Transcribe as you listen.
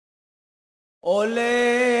Oleh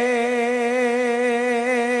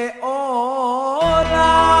orang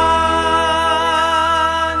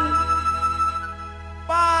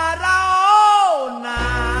paraona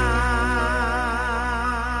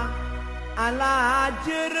ala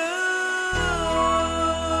jereng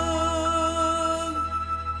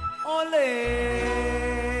oleh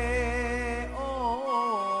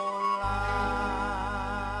orang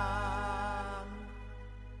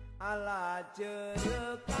ala jereng.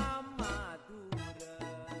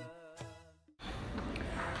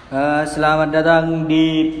 Selamat datang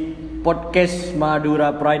di podcast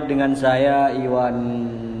Madura Pride dengan saya Iwan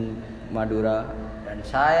Madura dan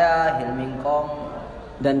saya Hilmingkong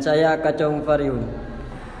dan saya Kacong Fariun.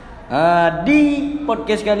 Di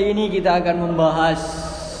podcast kali ini kita akan membahas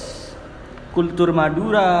kultur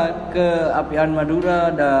Madura, keapian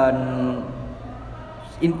Madura, dan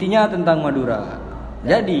intinya tentang Madura.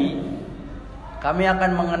 Jadi kami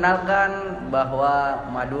akan mengenalkan bahwa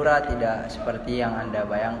Madura tidak seperti yang Anda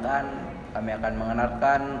bayangkan. Kami akan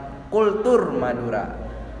mengenalkan kultur Madura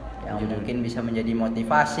yang mungkin bisa menjadi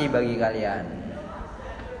motivasi bagi kalian.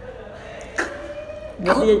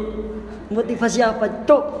 Motivasi apa,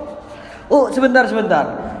 Cok? Oh, sebentar.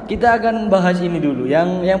 Kita akan bahas ini dulu.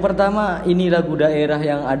 Yang pertama, ini lagu daerah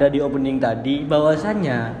yang ada di opening tadi.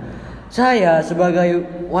 Bahwasannya saya sebagai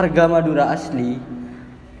warga Madura asli,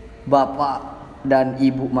 Bapak dan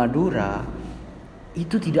Ibu Madura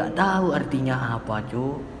itu tidak tahu artinya apa,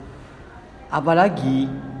 Cuk.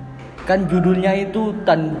 Apalagi kan judulnya itu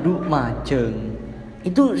tanduk majeng.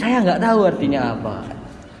 Itu saya nggak tahu artinya apa.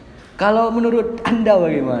 Kalau menurut Anda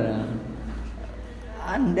bagaimana?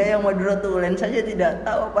 Anda yang Madura tulen saja tidak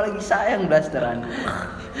tahu, apalagi saya yang blasteran.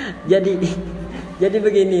 Jadi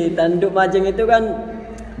begini, tanduk majeng itu kan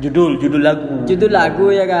Judul lagu. Judul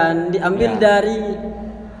lagu ya kan, diambil dari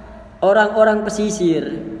orang-orang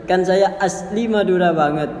pesisir. Kan saya asli Madura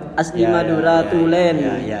banget, Madura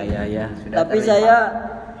tulen. Ya. Tapi saya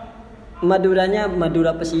Maduranya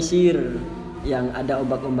Madura pesisir yang ada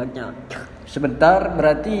ombak-ombaknya. Sebentar,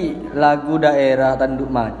 berarti lagu daerah Tanduk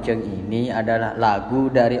Majeng ini adalah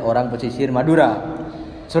lagu dari orang pesisir Madura.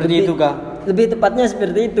 Seperti itu kah? Lebih tepatnya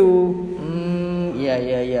seperti itu.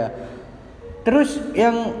 Iya. Terus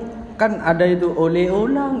yang kan ada itu oleh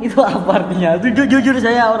ulang, itu apa artinya? Jujur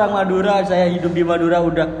saya orang Madura, saya hidup di Madura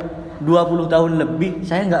udah 20 tahun lebih,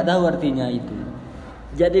 saya nggak tahu artinya itu.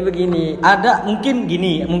 Jadi begini,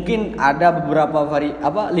 mungkin ada beberapa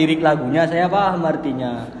lirik lagunya saya paham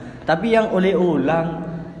artinya. Tapi yang oleh ulang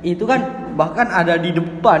itu kan bahkan ada di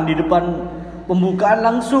depan pembukaan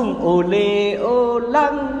langsung oleh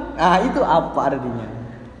ulang. Itu apa artinya?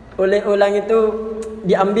 oleh ulang itu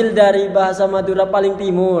diambil dari bahasa Madura paling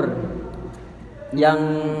timur yang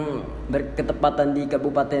berketepatan di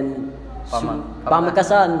Kabupaten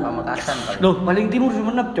Pamekasan. Loh, paling timur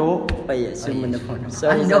Sumenep, Cok. Oh iya, Sumenep.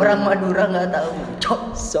 Anda orang Madura nggak tahu, Cok.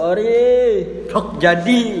 Sorry. Cok.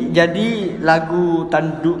 Jadi lagu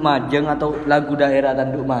Tanduk Majeng atau lagu daerah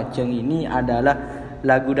Tanduk Majeng ini adalah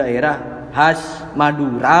lagu daerah khas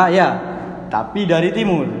Madura ya, tapi dari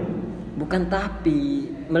timur. Bukan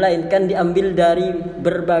tapi, melainkan diambil dari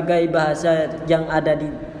berbagai bahasa yang ada di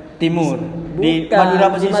timur. Di Bukan, Madura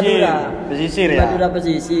pesisir. Madura. Pesisir ya. Madura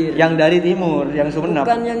pesisir. Yang dari timur, yang Sumenep.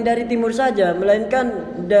 Bukan yang dari timur saja, melainkan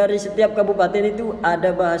dari setiap kabupaten itu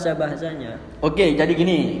ada bahasa-bahasanya. Oke, jadi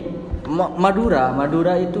gini. Madura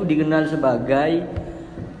itu dikenal sebagai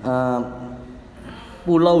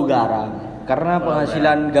pulau garam karena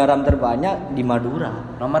penghasilan garam terbanyak di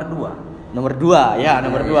Madura. Nomor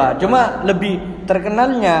 2. Cuma lebih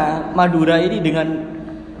terkenalnya Madura ini dengan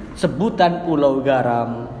sebutan Pulau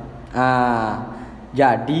Garam.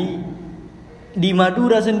 Jadi di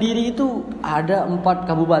Madura sendiri itu ada 4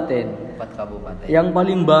 kabupaten. Yang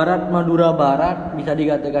paling barat Madura Barat, bisa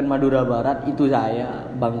dikatakan Madura Barat itu saya,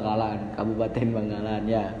 Bangkalan, Kabupaten Bangkalan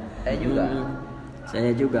ya.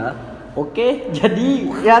 Saya juga. Oke, jadi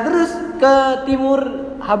ya terus ke timur,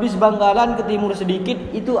 habis Bangkalan ke timur sedikit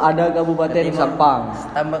itu ada Kabupaten Sampang.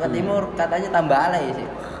 Tambah ke timur katanya tambah alay sih.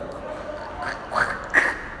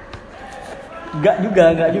 Enggak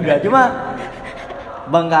juga. Cuma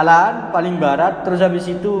Bangkalan paling barat, terus habis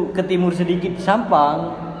itu ke timur sedikit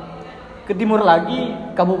Sampang, ke timur lagi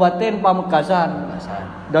Kabupaten Pamekasan.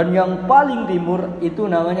 Dan yang paling timur itu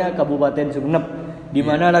namanya Kabupaten Sumenep, di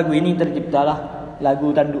mana lagu ini terciptalah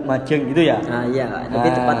lagu Tanduk Majeng gitu ya. Iya,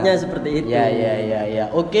 lebih tepatnya seperti itu. Ya.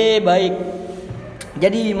 Oke, baik.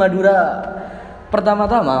 Jadi Madura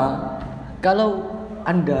pertama-tama, kalau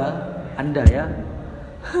Anda ya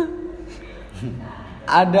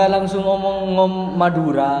ada langsung ngomong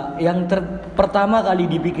Madura, yang pertama kali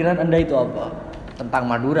di pikiran Anda itu apa? Tentang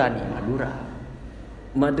Madura nih, Madura.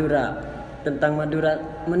 Madura. Tentang Madura,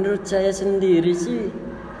 menurut saya sendiri sih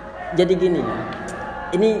jadi gini.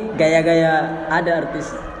 Ini gaya-gaya ada artis.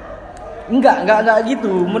 Enggak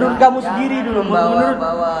gitu. Menurut kamu sendiri dulu.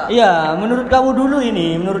 Menurut kamu dulu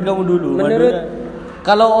ini. Menurut kamu dulu. Madura.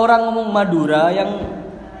 Kalau orang ngomong Madura, yang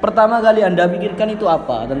pertama kali Anda pikirkan itu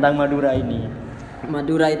apa tentang Madura ini?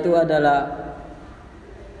 Madura itu adalah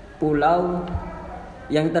pulau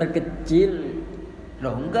yang terkecil.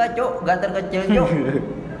 Loh enggak terkecil, Cok.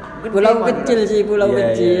 Pulau kecil sih, pulau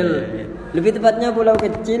Iya, kecil. iya. Lebih tepatnya pulau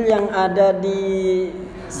kecil yang ada di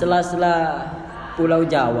sela-sela Pulau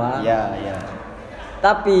Jawa. Ya.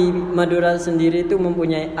 Tapi Madura sendiri itu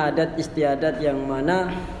mempunyai adat istiadat yang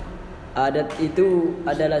mana adat itu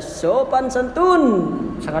adalah sopan santun.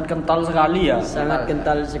 Sangat kental sekali ya. Sangat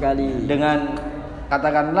kental sekali. Dengan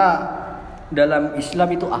katakanlah dalam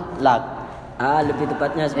Islam itu akhlak. Lebih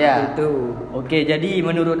tepatnya seperti itu. Oke, jadi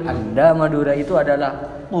menurut Anda Madura itu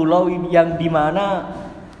adalah pulau yang dimana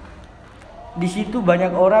di situ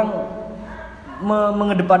banyak orang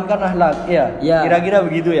mengedepankan akhlak, ya? Kira-kira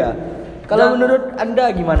begitu ya. Kalau menurut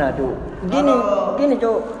Anda gimana tuh? Gini,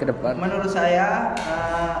 Cok, Ke depan. Menurut saya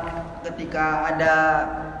ketika ada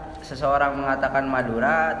seseorang mengatakan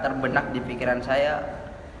Madura, terbenak di pikiran saya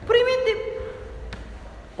primitif.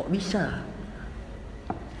 Kok bisa?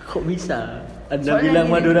 Anda Soalnya bilang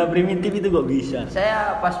gini, Madura primitif itu kok bisa?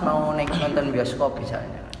 Saya pas mau nonton bioskop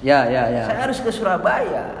misalnya, Ya. saya harus ke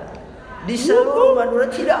Surabaya. Di seluruh Madura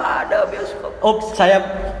tidak ada bioskop. Oh, saya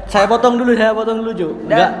potong dulu, Cuk.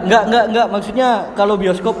 Enggak. Maksudnya kalau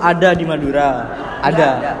bioskop ada di Madura.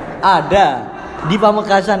 Ada. Di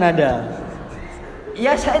Pamekasan ada.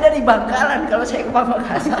 Ya saya dari Bangkalan, kalau saya ke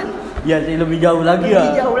Pamekasan. Ya sih lebih jauh lagi ya.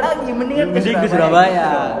 Lebih jauh lagi, mendingan Ke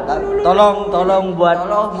Surabaya. Tolong buat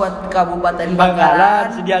Kabupaten Bangkalan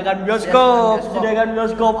sediakan bioskop.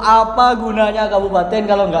 Apa gunanya kabupaten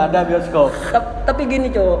kalau nggak ada bioskop? Tapi gini,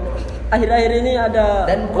 Cok. Akhir-akhir ini ada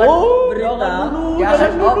Dan berita.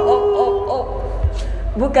 Jangan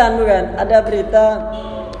Bukan. Ada berita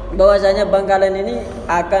bahwasanya Bangkalan ini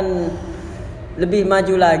akan lebih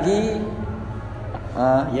maju lagi.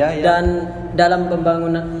 Ya. Dan dalam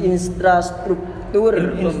pembangunan infrastruktur.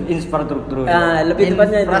 Lebih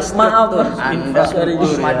tepatnya itu. Maaf,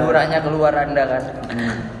 Maduranya keluar Anda kan.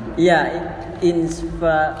 Iya,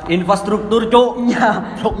 Infrastruktur, Cuk.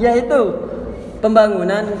 Ya itu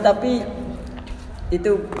pembangunan, tapi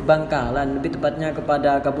itu Bangkalan, lebih tepatnya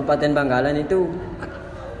kepada Kabupaten Bangkalan itu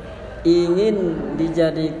ingin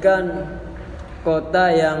dijadikan kota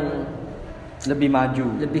yang lebih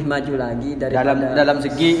maju lagi dari dalam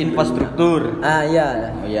segi infrastruktur. Iya.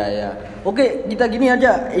 Iya. Oke, kita gini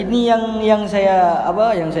aja. Ini yang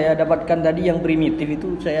saya dapatkan tadi yang primitif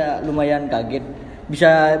itu saya lumayan kaget.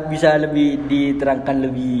 Bisa lebih diterangkan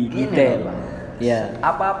lebih detail. Ya.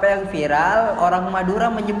 Apa-apa yang viral orang Madura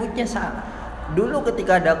menyebutnya salah. Dulu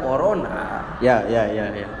ketika ada corona, Ya.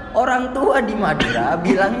 orang tua di Madura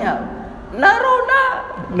bilangnya Narona.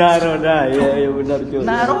 Ya benar, Cuk.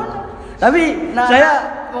 Narona. Tapi saya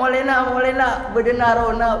molena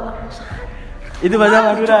bedenarona. Itu bahasa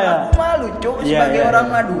Madura ya. Aku malu, Cuk, sebagai orang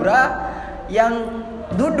Madura yang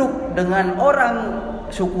duduk dengan orang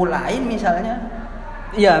suku lain misalnya.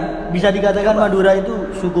 Iya, bisa dikatakan Madura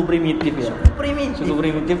itu suku primitif ya. Suku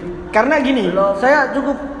primitif. Karena gini, saya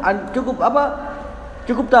cukup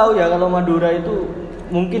tahu ya kalau Madura itu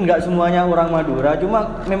mungkin nggak semuanya orang Madura,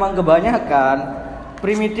 cuma memang kebanyakan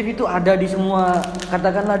primitif itu ada di semua,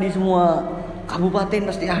 katakanlah di semua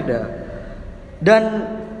kabupaten pasti ada. Dan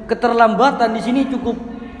keterlambatan di sini cukup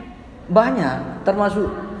banyak,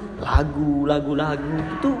 termasuk lagu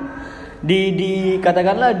itu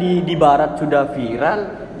katakanlah di barat sudah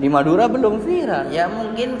viral, di Madura belum viral. Ya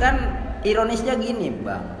mungkin kan ironisnya gini,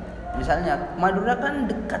 Bang. Misalnya Madura kan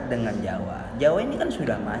dekat dengan Jawa. Jawa ini kan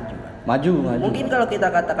sudah maju. Maju. Mungkin kalau kita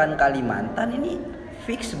katakan Kalimantan ini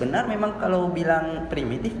fix benar memang kalau bilang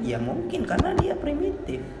primitif ya mungkin karena dia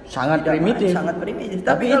primitif. Sangat primitif.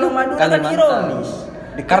 Tapi kalau Madura kan ironis.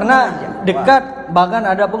 Karena dekat bahkan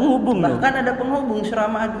ada penghubung. Bahkan ada penghubung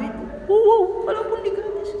Suramadu itu. Walaupun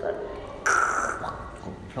digratiskan.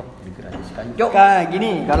 Kayak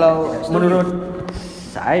gini kalau menurut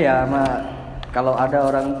saya kalau ada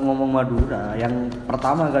orang ngomong Madura yang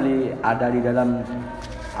pertama kali ada di dalam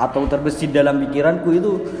atau terbesit dalam pikiranku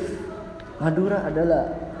itu Madura adalah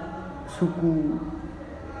suku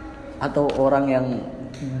atau orang yang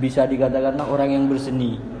bisa dikatakan orang yang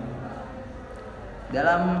berseni.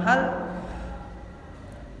 Dalam hal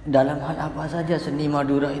apa saja seni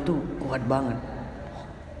Madura itu kuat banget.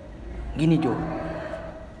 Gini, Cuk.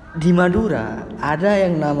 Di Madura ada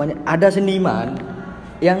yang namanya seniman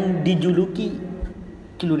yang dijuluki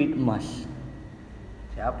celurit emas.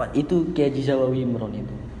 Siapa? Itu Kiai Haji Sawawi Imron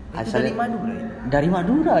itu. Itu dari Madura itu. Dari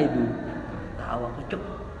Madura itu. Tahu aku cuk.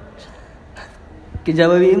 Kiai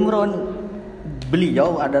Sawawi Imron,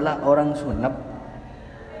 beliau adalah orang Sumenep,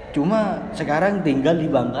 cuma sekarang tinggal di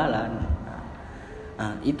Bangkalan.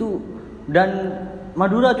 Nah, itu dan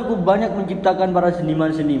Madura cukup banyak menciptakan para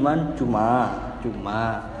seniman-seniman, cuma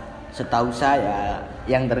setahu saya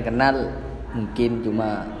yang terkenal mungkin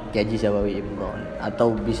cuma Kiai Haji Sawawi Imron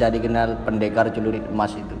atau bisa dikenal pendekar celurit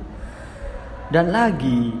emas itu. Dan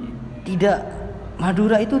lagi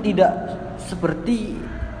Madura itu tidak seperti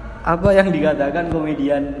apa yang dikatakan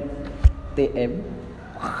komedian TM.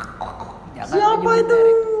 Siapa itu?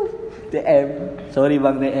 TM. Sorry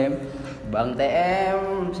Bang TM. Bang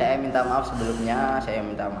TM, saya minta maaf sebelumnya. Saya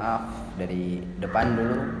minta maaf dari depan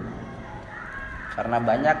dulu. Karena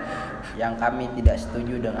banyak yang kami tidak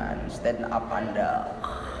setuju dengan stand up Anda.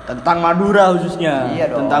 Tentang Madura khususnya. Iya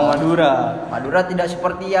dong. Tentang Madura. Madura tidak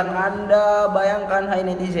seperti yang Anda bayangkan, hai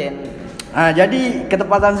netizen. Nah, jadi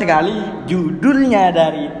ketepatan sekali judulnya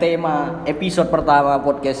dari tema episode pertama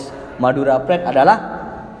podcast Madura Pride adalah,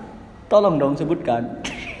 tolong dong sebutkan.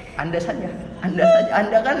 Anda saja.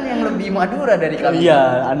 Anda kan yang lebih Madura dari kami.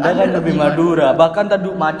 Iya, Anda kan lebih Madura. Bahkan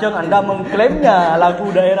Tanduk Maceng Anda mengklaimnya, lagu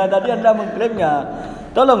daerah tadi Anda mengklaimnya.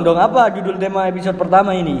 Tolong dong, apa judul tema episode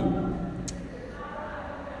pertama ini?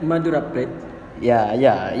 Madura Pride. Ya,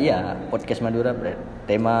 podcast Madura Pride.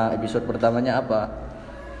 Tema episode pertamanya apa?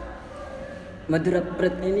 Madura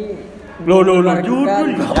Pride ini Loh, mengeluarkan-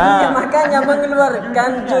 judulnya. Iya, makanya mengeluarkan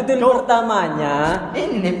judul pertamanya.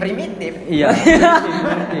 Ini nih primitif. Iya.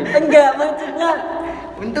 Enggak, maksudnya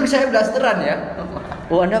Untung saya blasteran ya.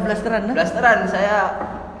 Oh, Anda blasteran, nah? Blasteran saya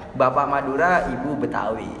Bapak Madura, Ibu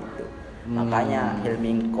Betawi itu. Makanya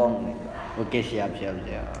Hilmingkong gitu. Oke, siap.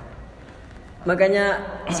 makanya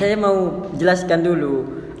saya mau jelaskan dulu.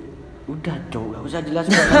 Udah, Cok, enggak usah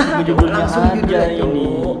jelaskan judulnya Langsung aja judulnya, ini.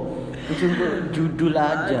 Cok. Langsung judul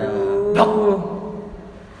aja. Aduh.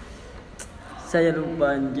 Saya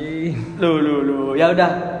lupa anjing. Lu. Ya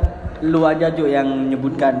udah. Lu aja, Cok, yang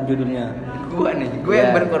menyebutkan judulnya. Gue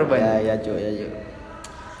yang berkorban. Ya, Cok, ya.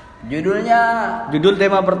 Judulnya Judul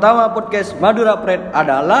tema pertama podcast Madura Pride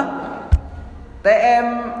adalah TM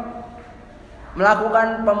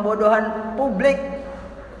melakukan pembodohan publik.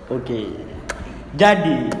 Oke.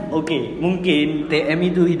 Jadi, mungkin TM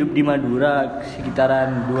itu hidup di Madura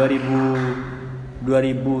sekitaran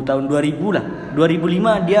 2000 tahun 2000 lah.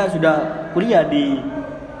 2005 dia sudah kuliah di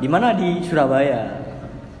mana, di Surabaya.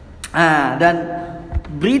 Dan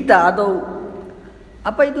berita atau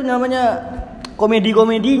apa itu namanya,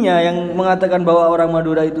 komedi-komedinya yang mengatakan bahwa orang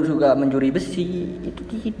Madura itu suka mencuri besi, itu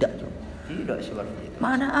tidak, Cok. Tidak seperti itu.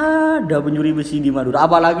 Mana ada pencuri besi di Madura?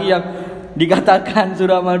 Apalagi yang dikatakan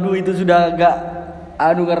Suramadu itu sudah agak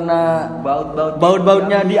karena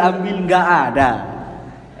baut-bautnya diambil, nggak ada.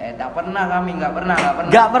 Tak pernah kami, nggak pernah.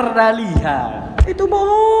 Nggak pernah lihat. Itu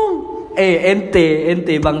bohong.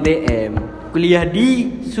 Ente Bang TM kuliah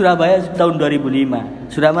di Surabaya tahun 2005.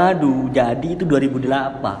 Suramadu jadi itu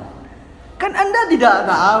 2008. Kan Anda tidak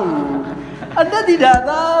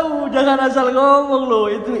tahu. Jangan asal ngomong loh.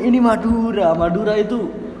 Ini Madura. Madura itu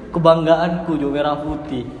kebanggaanku, Jo, merah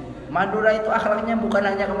putih. Madura itu akhlaknya bukan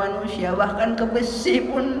hanya ke manusia, bahkan ke besi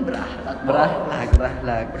pun berakhlak.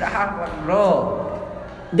 Berakhlak. Berakhlak, bro.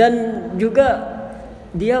 Dan juga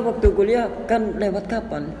dia waktu kuliah kan lewat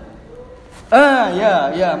kapal.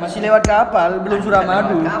 Ya, masih lewat kapal, belum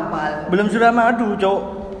Suramadu. Lewat kapal. Belum Suramadu, Cok.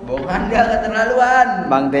 Bohong Anda keterlaluan.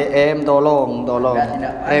 Bang TM tolong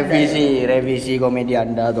Tidak revisi komedi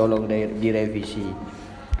Anda, tolong direvisi.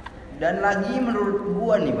 Dan lagi menurut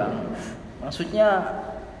gua nih, Bang. Maksudnya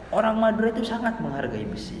orang Madura itu sangat menghargai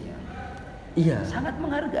besi. Iya. Sangat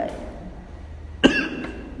menghargai.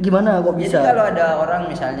 Gimana kok bisa? Jadi kalau ada orang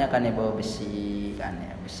misalnya kan ya bawa besi kan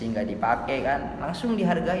ya, besi nggak dipakai kan, langsung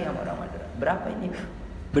dihargai sama orang Madura. Berapa ini?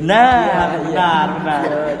 Benar.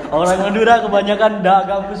 Orang Madura kebanyakan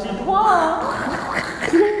dagang besi. Wah.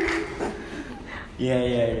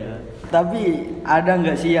 Iya. Tapi ada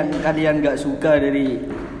nggak sih yang kalian nggak suka dari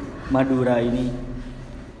Madura ini?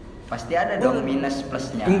 Pasti ada dong minus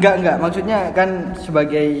plusnya. Enggak. Maksudnya kan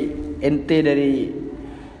sebagai ente dari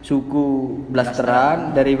suku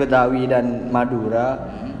Blasteran, dari Betawi dan Madura,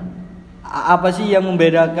 apa sih yang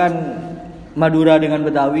membedakan Madura dengan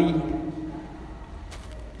Betawi?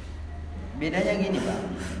 Bedanya gini, Bang.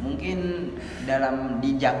 Mungkin di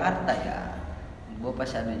Jakarta ya. Gue pas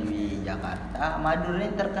ada di Jakarta, Madura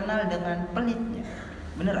ini terkenal dengan pelitnya.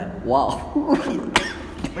 Beneran? Wow. Pelit.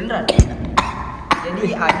 Beneran.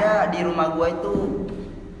 Jadi ada di rumah gue itu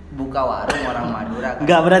buka warung orang Madura kan?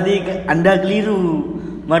 Enggak, berarti Anda keliru.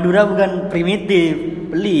 Madura bukan primitif,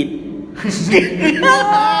 pelit.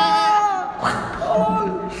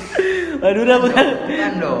 Madura bukan.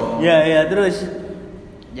 Bukan dong. Ya, terus.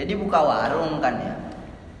 Jadi buka warung kan ya.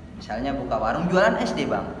 Misalnya buka warung jualan SD,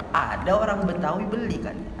 Bang. Ada orang Betawi beli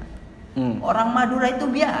kan ya. Orang Madura itu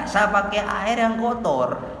biasa pakai air yang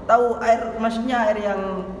kotor. Tahu air, maksudnya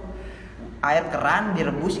air keran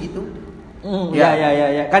direbus gitu. Ya.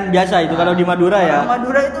 Kan biasa itu kalau di Madura ya. Orang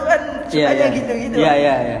Madura itu kan sukanya gitu-gitu.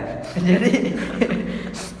 Iya.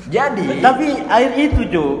 Jadi tapi air itu,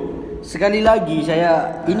 Cuk. Sekali lagi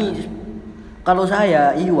kalau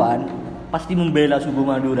saya Iwan pasti membela suku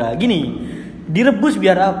Madura. Gini, direbus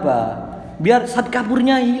biar apa? Biar zat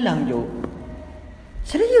kapurnya hilang, Cuk.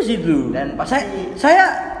 Serius itu. Dan pasti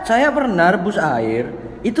saya pernah rebus air,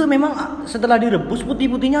 itu memang setelah direbus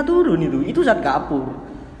putih-putihnya turun itu. Itu zat kapur.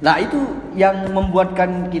 Nah, itu yang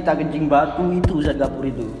membuatkan kita kencing batu itu zat kapur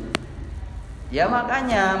itu. Ya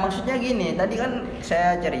makanya maksudnya gini, tadi kan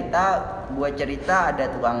gua cerita ada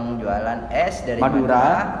tukang jualan es dari Madura,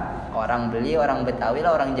 orang beli, orang Betawi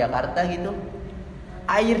lah, orang Jakarta gitu.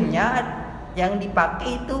 Airnya yang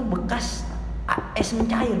dipakai itu bekas es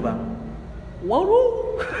mencair, Bang.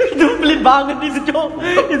 Waduh, itu pelit banget itu, Cok.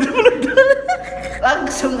 Itu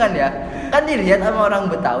Langsung kan ya, kan dilihat sama orang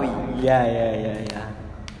Betawi. Iya.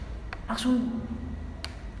 Langsung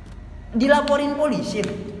dilaporin polisi.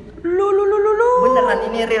 Lu. Beneran,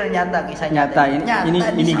 ini real, nyata, kisah nyata.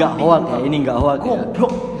 Ini enggak hoax ya, ini enggak hoax.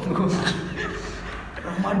 Goblok.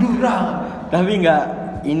 Madura. Tapi enggak,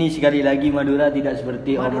 ini sekali lagi Madura tidak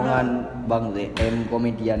seperti omongan Bang TM,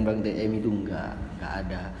 komedian Bang TM itu enggak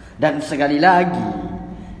ada. Dan sekali lagi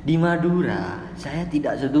di Madura saya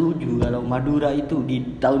tidak setuju kalau Madura itu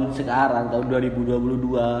di tahun sekarang, tahun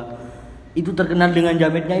 2022 itu terkenal dengan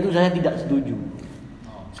jametnya, itu saya tidak setuju.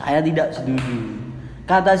 Saya tidak setuju.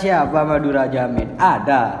 Kata siapa Madura jamet?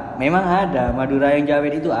 Ada, memang ada. Madura yang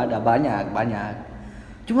jamet itu ada, banyak.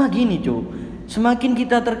 Cuma gini, Cuk, semakin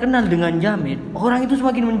kita terkenal dengan jamet, orang itu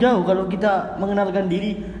semakin menjauh. Kalau kita mengenalkan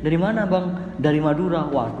diri dari mana, Bang? Dari Madura.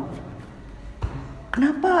 Waduh.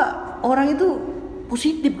 Kenapa orang itu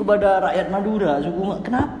positif kepada rakyat Madura?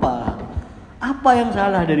 Kenapa? Apa yang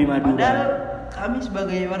salah dari Madura? Padahal kami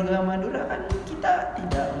sebagai warga Madura kan kita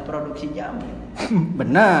tidak memproduksi jamet.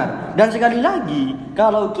 Benar. Dan sekali lagi,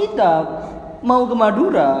 kalau kita mau ke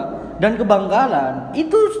Madura dan ke Bangkalan,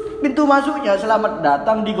 itu pintu masuknya selamat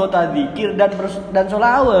datang di kota zikir dan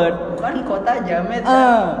sholawat. Bukan kota jamet.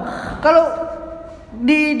 Kalau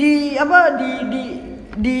di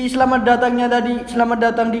selamat datangnya tadi, selamat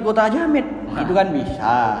datang di kota jamet, itu kan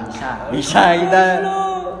bisa kita.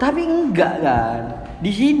 Tapi enggak kan. Di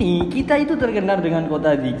sini kita itu terkenal dengan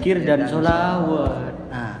kota zikir dan sholawat.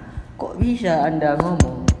 Nah, kok bisa Anda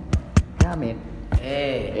ngomong jamet?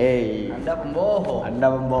 Anda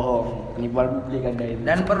pembohong. Penipuan publik Anda itu.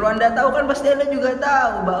 Dan perlu Anda tahu kan, pasti Anda juga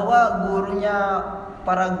tahu bahwa gurunya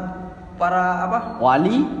para apa?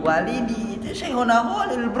 Wali di itu Syekhona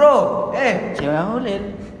Holil, Bro. Syekhona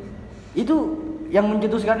Holil. Itu yang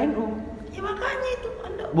mencetuskan NU. Ya makanya itu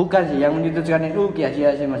Anda. Bukan sih, yang mencetuskan NU Kiai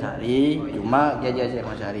Hasyim Asy'ari. Cuma Kiai Hasyim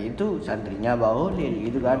Asy'ari itu santrinya Mbah Holil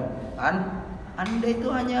gitu kan. Anda itu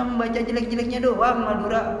hanya membaca jelek-jeleknya doang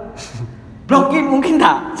Madura. Mungkin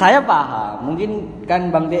tak, saya paham. Mungkin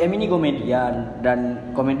kan Bang TM ini komedian,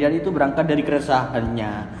 dan komedian itu berangkat dari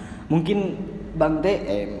keresahannya. Mungkin Bang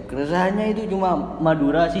TM keresahannya itu cuma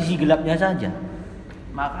Madura sisi gelapnya saja.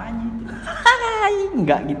 Makanya itu.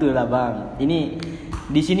 Enggak gitulah, Bang. Ini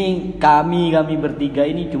di sini kami bertiga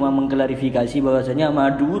ini cuma mengklarifikasi bahwasanya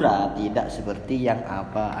Madura tidak seperti yang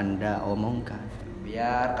apa Anda omongkan.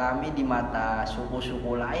 Biar kami di mata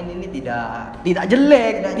suku-suku lain ini tidak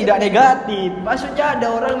jelek, tidak negatif. Maksudnya ada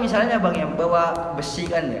orang misalnya Bang yang bawa besi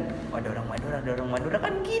kan ya. Ada orang Madura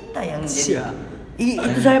kan kita yang jadi.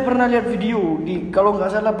 Itu saya pernah lihat video kalau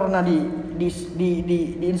nggak salah pernah di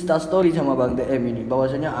Insta story sama Bang TM ini,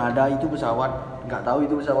 bahwasanya ada itu pesawat, nggak tahu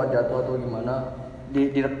itu pesawat jatuh atau gimana.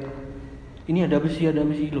 Ini ada besi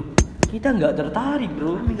loh. Kita nggak tertarik,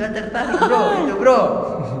 Bro. Kami nggak tertarik, Bro. Itu, Bro.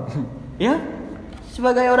 Ya.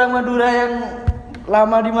 Sebagai orang Madura yang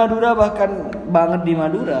lama di Madura, bahkan banget di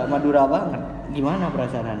Madura banget. Gimana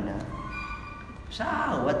perasaan Anda?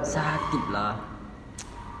 Sakit lah.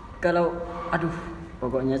 Kalau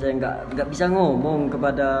pokoknya saya nggak bisa ngomong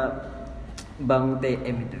kepada Bang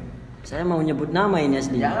TM itu. Saya mau nyebut nama ini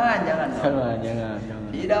asli. Jangan.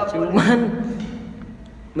 Tidak. Cuman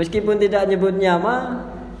meskipun tidak nyebut nama,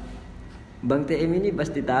 Bang TM ini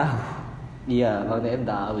pasti tahu. Iya, Bang TM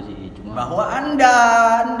tahu sih, cuma bahwa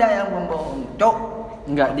Anda yang membohong, Cok.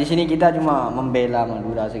 Enggak, di sini kita cuma membela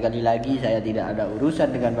Madura. Sekali lagi saya tidak ada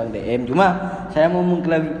urusan dengan Bang DM. Cuma saya mau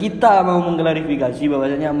kita mau mengklarifikasi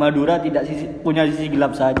bahwasanya Madura tidak punya sisi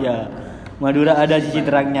gelap saja. Madura ada sisi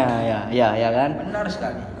terangnya, ya kan? Benar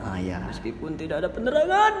sekali. Ya. Meskipun tidak ada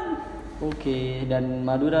penerangan. Oke, dan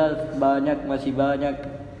Madura masih banyak.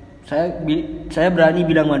 Saya berani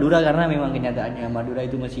bilang Madura karena memang kenyataannya Madura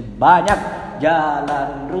itu masih banyak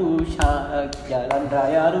jalan rusak, jalan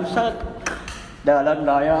raya rusak. Jalan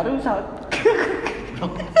raya rusak.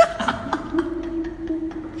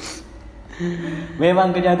 Memang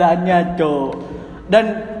kenyataannya, Cok. Dan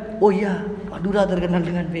Madura terkenal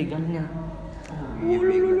dengan begalnya.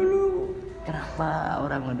 Kenapa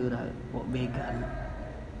orang Madura kok begal?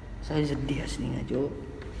 Saya sedih aslinya, Cok.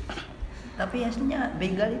 Tapi aslinya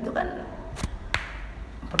begal itu kan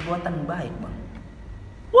perbuatan baik, Bang.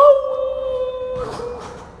 Wow.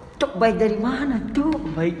 Cok, baik dari mana,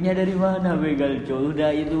 Cok? Baiknya dari mana begal, Cok?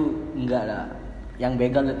 Udah itu enggak lah. Yang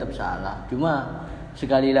begal tetap salah. Cuma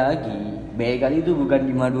sekali lagi, begal itu bukan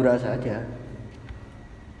di Madura saja.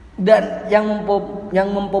 Dan yang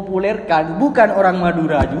mempopulerkan bukan orang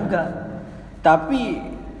Madura juga. Tapi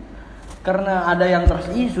karena ada yang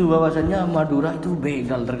terisu bahwasannya Madura itu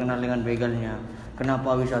begal, terkenal dengan begalnya.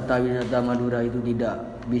 Kenapa wisata Madura itu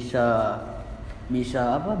tidak bisa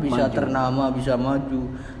maju. Ternama, bisa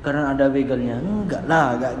maju karena ada begalnya?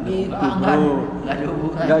 Enggak gitu, bro.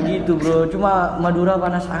 Enggak gitu, bro. Cuma Madura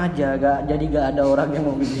panas aja, jadi enggak ada orang yang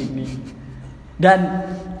mau begini. Dan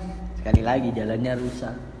sekali lagi jalannya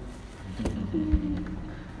rusak.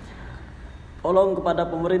 Tolong kepada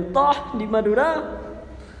pemerintah di Madura.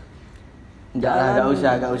 Enggak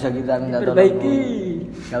usah kita minta tolong.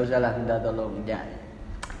 Enggak usah lah minta tolong. Ya.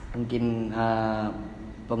 Mungkin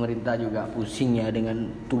pemerintah juga pusing ya dengan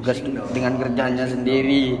tugas dengan kerjanya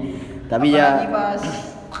sendiri. Tapi apalagi ya pas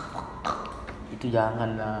itu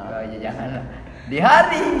janganlah. Janganlah. Di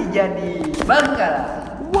hari jadi bangkalan.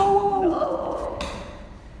 Wow.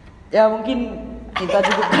 Ya mungkin kita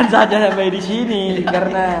cukupkan saja sampai di sini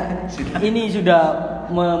karena ini sudah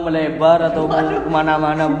melebar atau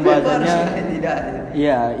kemana-mana pembahasannya.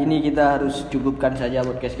 Ya, ini kita harus cukupkan saja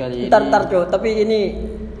podcast kali ini. Ntar Cok, tapi ini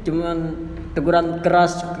cuman teguran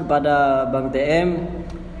keras kepada Bang TM,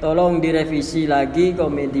 tolong direvisi lagi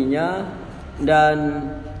komedinya, dan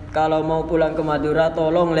kalau mau pulang ke Madura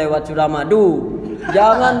tolong lewat Suramadu,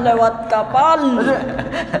 jangan lewat kapal.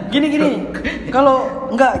 Gini,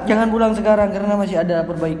 kalau enggak jangan pulang sekarang karena masih ada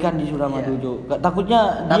perbaikan di Suramadu, Jo.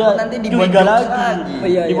 Takutnya dia nanti dibuat lagi.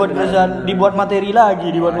 Dibuat materi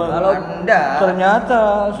lagi, kalau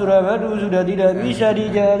ternyata Suramadu sudah tidak bisa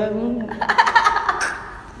dijalan.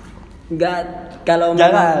 Enggak, kalau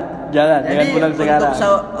jangan pulang sekarang.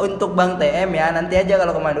 Untuk Bang TM ya, nanti aja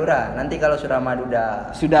kalau ke Madura. Nanti kalau Suramadu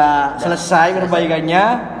sudah selesai perbaikannya.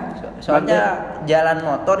 Soalnya jalan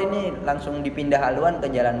motor ini langsung dipindah haluan ke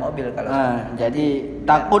jalan mobil kalau. Jadi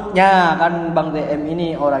takutnya kan Bang TM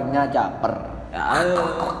ini orangnya caper.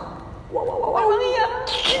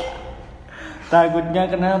 Takutnya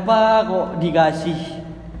kenapa kok dikasih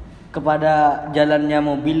kepada jalannya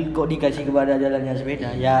mobil kok dikasih kepada jalannya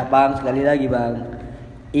sepeda? Ya Bang, sekali lagi Bang,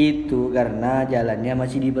 itu karena jalannya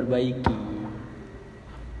masih diperbaiki.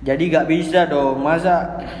 Jadi gak bisa dong,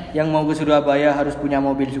 masa yang mau ke Surabaya harus punya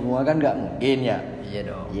mobil semua, kan gak mungkin ya. Iya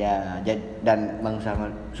dong. Ya, dan bangsa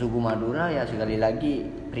suku Madura ya sekali lagi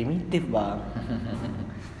primitif Bang.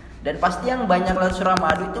 Dan pasti yang banyak lewat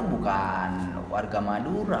Suramadu itu bukan warga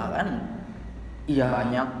Madura kan? Iya.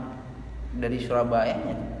 Banyak dari Surabaya.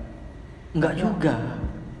 Enggak juga.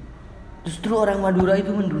 Justru orang Madura itu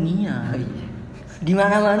mendunia. Di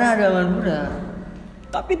mana-mana ada Madura.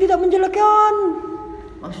 Tapi tidak menjelekan.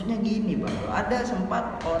 Maksudnya gini Bang, ada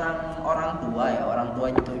sempat orang tua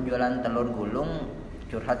itu jualan telur gulung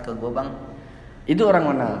curhat ke gue Bang. Itu orang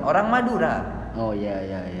mana? Orang Madura. Oh iya.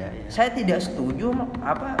 Saya tidak setuju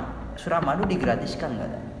Suramadu digratiskan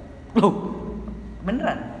kata. Loh,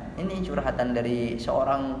 beneran? Ini curhatan dari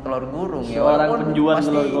seorang telur gulung ya. Seorang penjual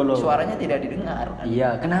telur gulung. Suaranya tidak didengar kan?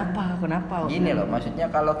 Iya, kenapa? Gini loh, maksudnya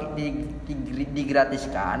kalau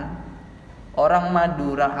digratiskan, orang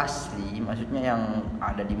Madura asli, maksudnya yang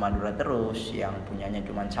ada di Madura terus, yang punyanya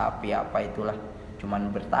cuman sapi apa itulah,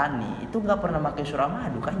 cuman bertani, itu nggak pernah pakai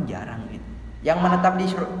Suramadu kan, jarang gitu. Yang menetap di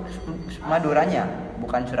Maduranya,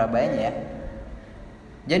 bukan Surabayanya ya.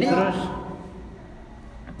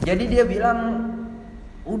 Jadi dia bilang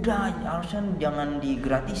udah harusnya jangan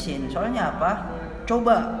digratisin, soalnya apa?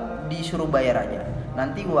 Coba disuruh bayar aja,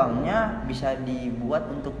 nanti uangnya bisa dibuat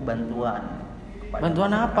untuk bantuan.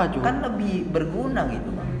 Bantuan apa cuy? Kan lebih berguna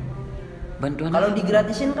gitu Bang. Bantuan Kalau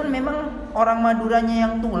digratisin kan memang orang Maduranya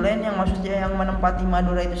yang tulen, yang maksudnya yang menempati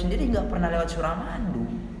Madura itu sendiri nggak pernah lewat Suramadu.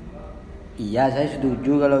 Iya, saya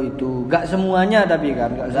setuju kalau itu. Gak semuanya tapi kan,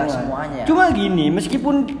 Nggak semuanya. Cuma gini,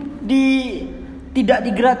 meskipun tidak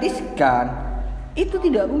digratiskan, itu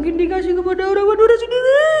tidak mungkin dikasih kepada orang Madura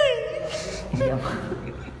sendiri. Iya.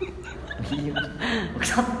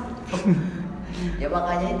 Ya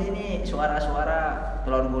makanya ini suara-suara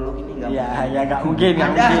telur gulung ini nggak Ya nggak mungkin.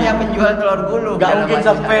 Anda hanya penjual telur gulung. Nggak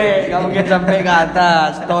mungkin sampai ke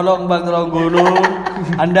atas. Tolong bang telur gulung.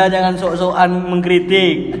 Anda jangan sok-sokan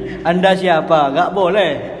mengkritik. Anda siapa? Nggak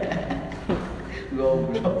boleh.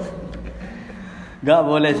 Goblok. Nggak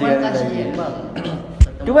boleh sih. Cuman kasihan, Bang.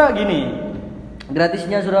 Coba gini,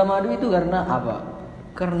 gratisnya Suramadu itu karena apa?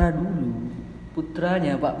 Karena dulu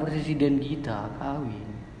putranya Pak Presiden kita kawin.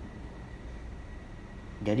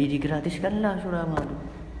 Jadi digratiskanlah Suramadu.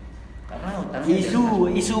 Karena utangnya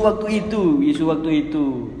Isu waktu itu.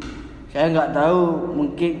 Saya nggak tahu,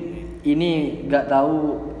 mungkin ini nggak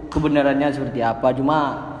tahu kebenarannya seperti apa.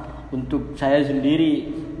 Cuma untuk saya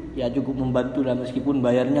sendiri ya cukup membantu lah, meskipun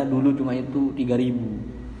bayarnya dulu cuma itu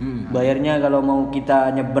 3.000. Bayarnya kalau mau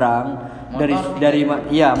kita nyebrang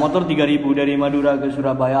motor 3.000 dari Madura ke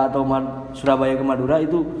Surabaya atau Surabaya ke Madura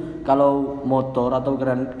itu, kalau motor atau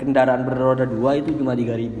kendaraan beroda 2 itu cuma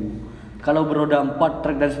 3.000. Kalau beroda 4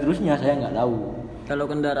 truk dan seterusnya saya nggak tahu. Kalau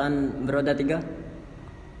kendaraan beroda 3?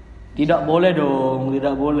 Tidak boleh dong,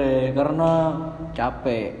 tidak boleh karena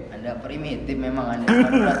capek. Anda primitif memang Anda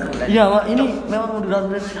Madura tuh. Iya, ini memang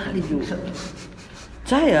Madura sekali juga.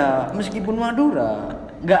 Saya meskipun Madura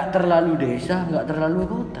nggak terlalu desa, nggak terlalu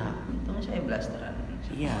kota. Untung saya blasteran.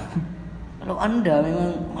 Iya. Kalau Anda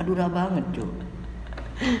memang Madura banget, Cuk.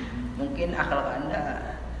 Mungkin akal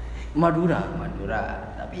Anda Madura.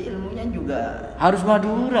 Tapi ilmunya juga Harus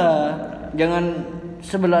Madura. Jangan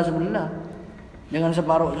sebelah-sebelah. Jangan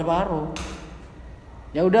separuh-separuh.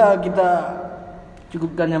 Ya udah, kita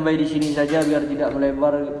cukupkan sampai di sini saja biar tidak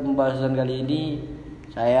melebar pembahasan kali ini.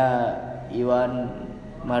 Saya Iwan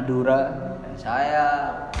Madura dan saya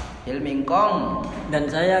Hilmingkong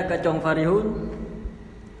Dan saya Kacong Farihun.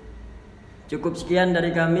 Cukup sekian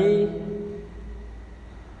dari kami.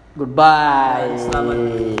 Goodbye. Selamat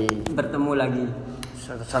bertemu lagi.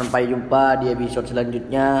 Sampai jumpa di episode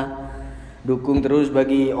selanjutnya. Dukung terus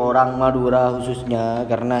bagi orang Madura khususnya,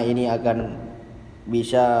 karena ini akan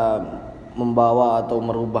bisa membawa atau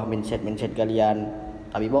merubah mindset kalian.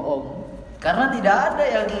 Tapi bohong. karena tidak ada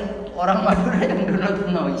yang orang Madura yang download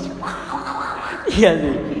noise. Iya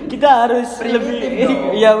sih. Kita harus Primitif lebih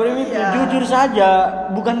dong. iya primitif. Iya. Jujur saja,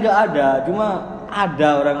 bukan nggak ada, cuma ada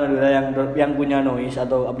orang Madura yang punya noise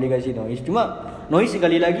atau aplikasi noise. Cuma noise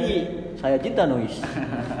sekali lagi saya cinta noise.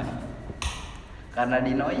 Karena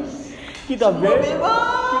di noise Kita semua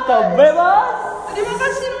bebas. Kita bebas. Terima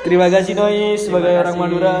kasih. Terima kasih noise sebagai Terima orang kasih.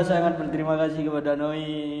 Madura, sangat berterima kasih kepada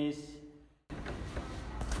noise.